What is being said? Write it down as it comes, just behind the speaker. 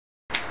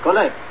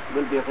Colette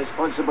will be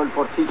responsible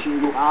for teaching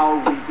you how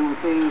we do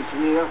things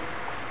here.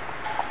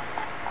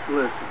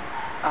 Listen,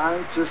 I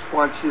just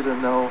want you to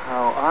know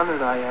how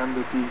honored I am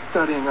to be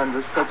studying under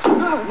such...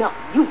 No,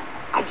 you.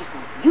 I just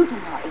want you to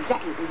know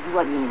exactly who you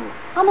are dealing with.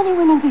 How many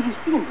women do you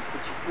see in this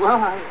picture? Well,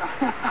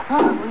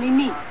 Only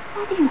me.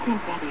 Why do you think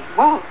that is?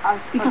 Well,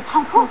 Because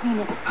how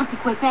une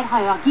antiquated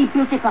hierarchy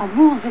built upon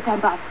rules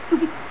written by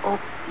stupid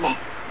men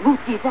who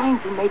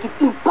designed to make it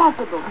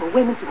impossible for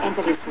women to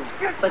enter this world.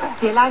 But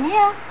still I'm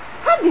here.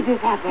 How did this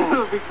happen?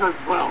 because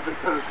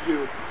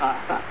you...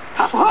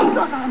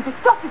 I'm the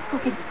toughest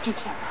cook in the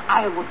kitchen.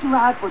 I worked too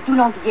hard for too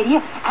long to get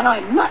here, and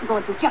I'm not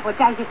going to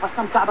jeopardize it for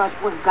some garbage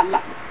who's got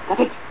lucky. Got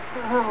it?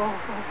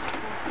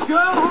 Go!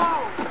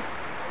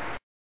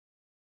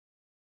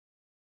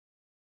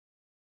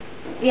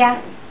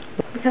 Yeah,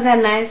 because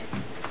I'm nice.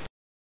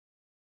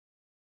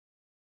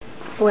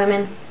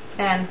 Women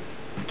and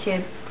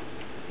kids.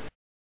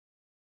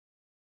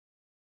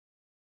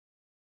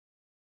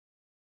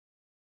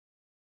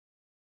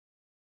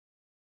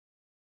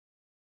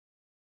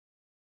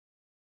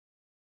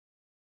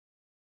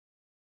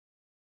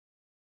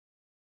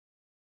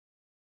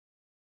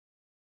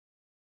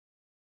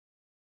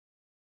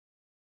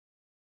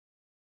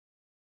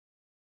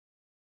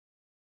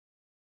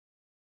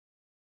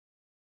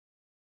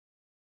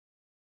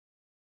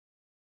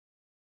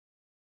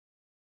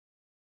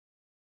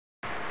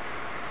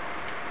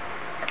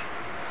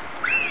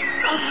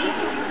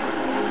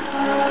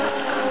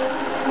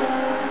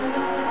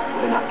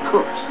 We're not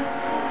cooks,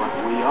 but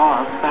we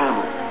are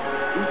family.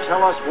 You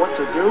tell us what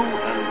to do,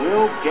 and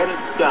we'll get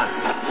it done.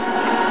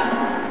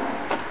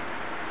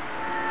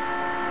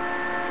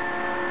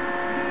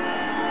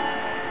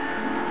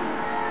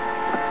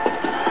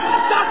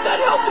 Stop that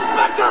health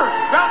inspector!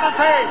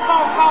 Ratatouille! Go!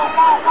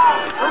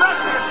 The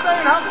rest of you stay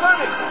and have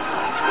plenty!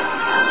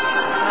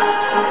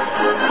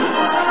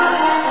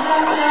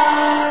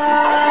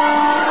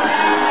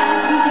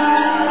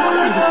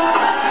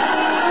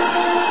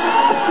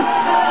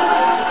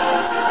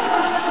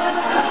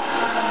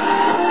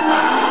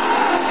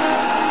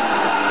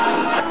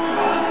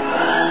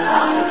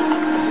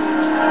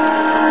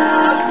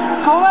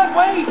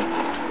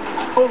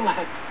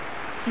 Colette,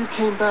 you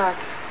came back.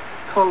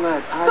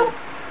 Colette, Don't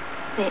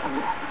say a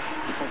word.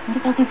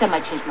 Because I think I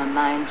might change my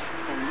mind.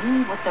 Tell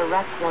me what the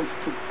rat wants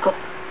to cook.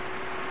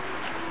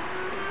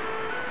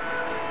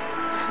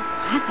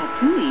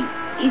 Ratatouille.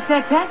 It's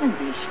a cousin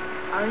dish.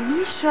 Are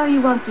you sure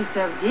you want to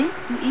serve this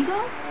to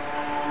Eagle?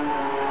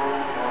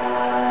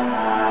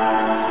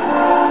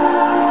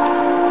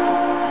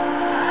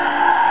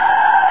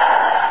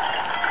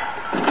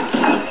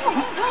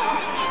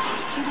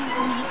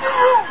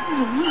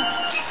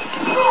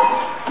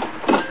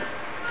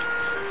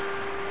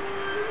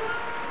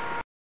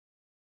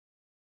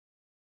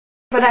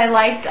 But I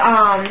liked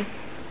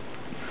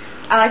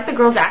the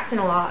girl's accent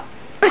a lot.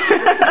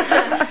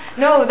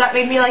 No, that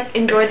made me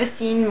enjoy the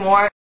scene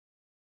more.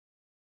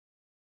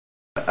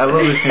 I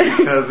love this scene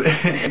because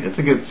it's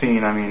a good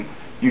scene. I mean,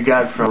 you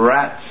got from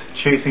rats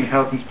chasing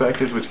health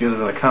inspectors, which gives it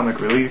a comic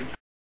relief.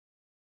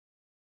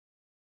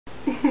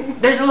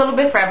 There's a little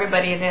bit for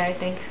everybody in there, I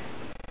think.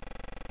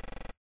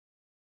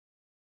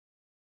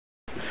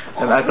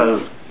 And I thought it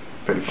was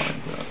pretty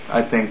funny. So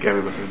I think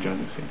everybody enjoyed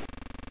the scene.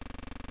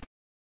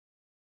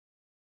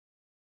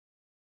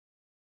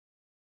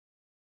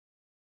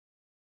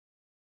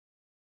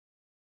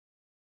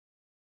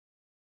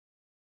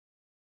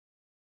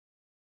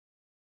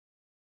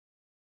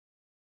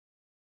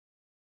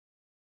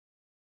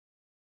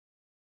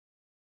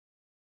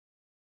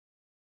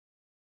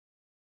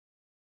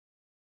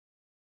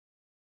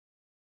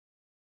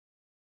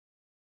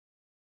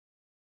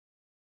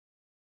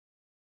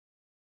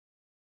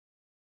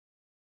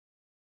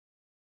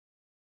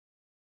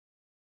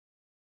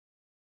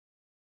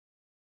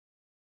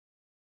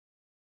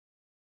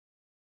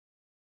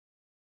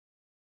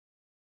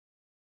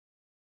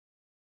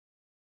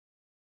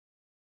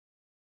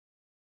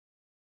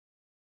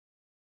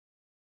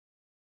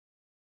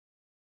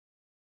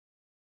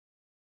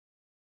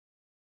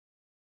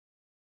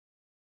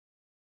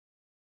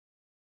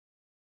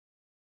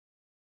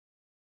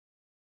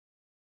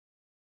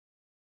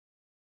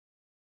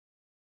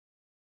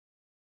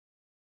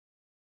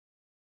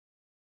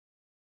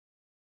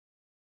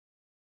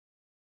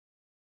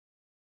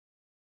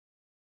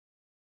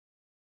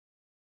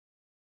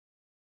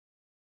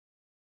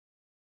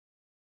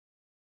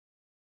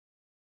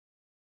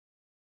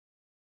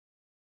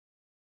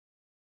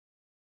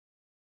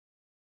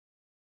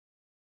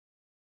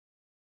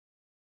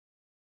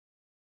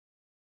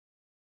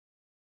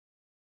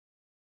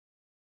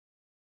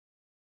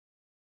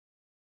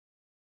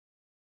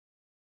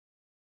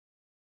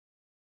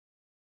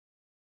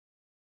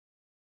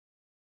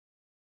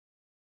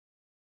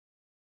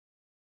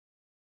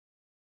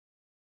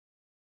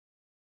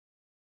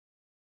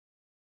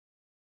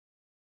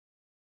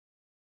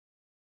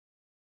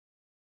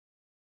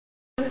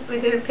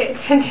 honestly didn't pay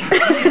attention.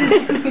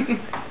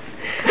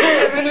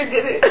 I really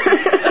didn't.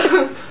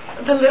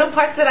 The little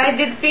parts that I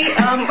did see,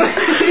 like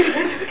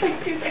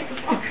 2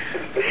 seconds long.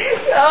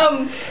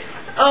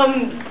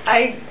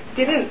 I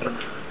didn't.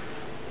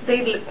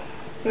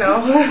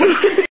 No.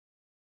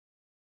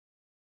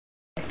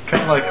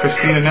 Kind of like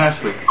Christine and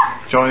Ashley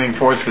joining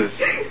forces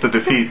to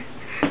defeat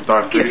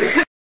Darth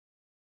Vader.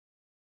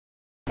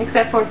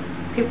 Except for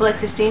people like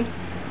Christine.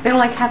 They don't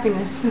like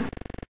happiness.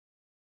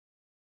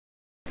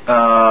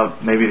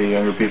 Maybe the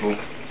younger people.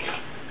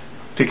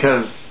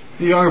 Because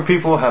the younger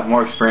people have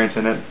more experience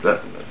in it.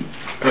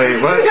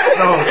 Wait, what?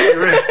 No, you're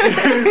right.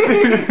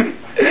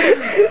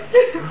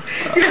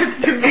 You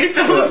have to make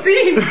the whole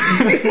scene.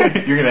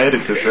 You're going to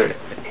edit this, right?